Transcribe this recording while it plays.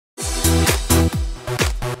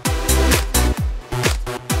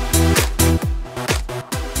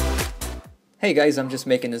Hey guys, I'm just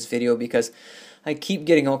making this video because I keep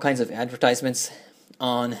getting all kinds of advertisements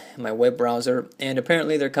on my web browser, and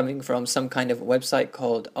apparently they're coming from some kind of website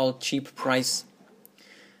called AllCheapPrice.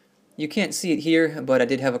 You can't see it here, but I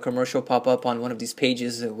did have a commercial pop up on one of these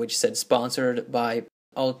pages which said sponsored by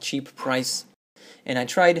AllCheapPrice, and I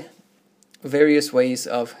tried various ways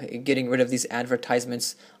of getting rid of these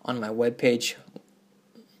advertisements on my web page.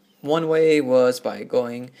 One way was by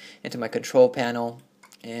going into my control panel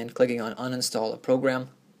and clicking on uninstall a program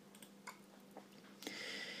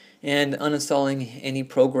and uninstalling any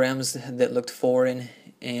programs that looked foreign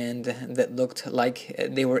and that looked like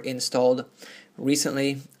they were installed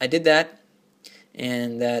recently. I did that,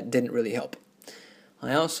 and that didn't really help.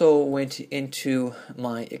 I also went into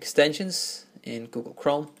my extensions in Google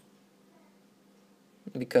Chrome,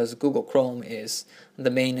 because Google Chrome is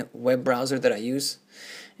the main web browser that I use,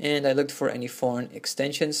 and I looked for any foreign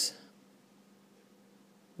extensions.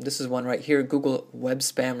 This is one right here, Google Web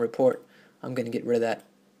Spam Report. I'm going to get rid of that.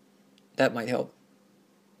 That might help.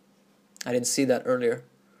 I didn't see that earlier.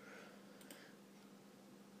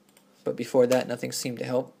 But before that, nothing seemed to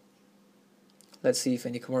help. Let's see if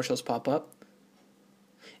any commercials pop up.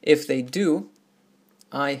 If they do,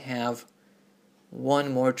 I have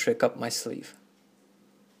one more trick up my sleeve.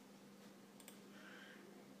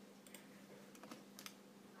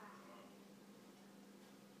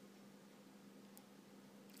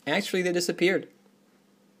 Actually, they disappeared.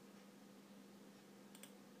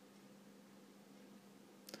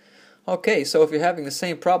 Okay, so if you're having the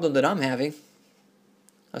same problem that I'm having,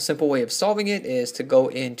 a simple way of solving it is to go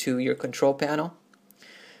into your control panel.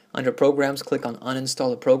 Under Programs, click on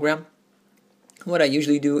Uninstall a Program. What I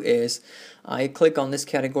usually do is I click on this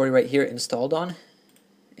category right here, Installed On,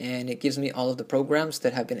 and it gives me all of the programs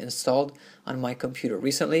that have been installed on my computer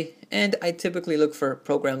recently, and I typically look for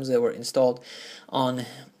programs that were installed on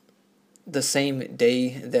the same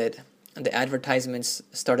day that the advertisements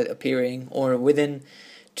started appearing, or within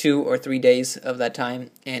 2 or 3 days of that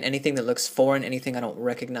time. And anything that looks foreign, anything I don't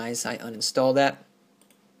recognize, I uninstall that.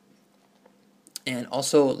 And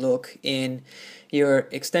also look in your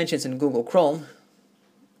extensions in Google Chrome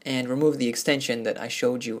and remove the extension that I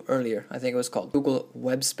showed you earlier. I think it was called Google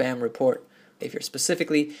Web Spam Report, if you're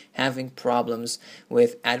specifically having problems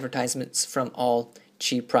with advertisements from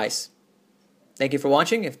AllCheapPrice. Thank you for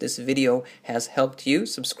watching. If this video has helped you,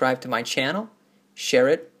 subscribe to my channel, share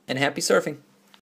it, and happy surfing.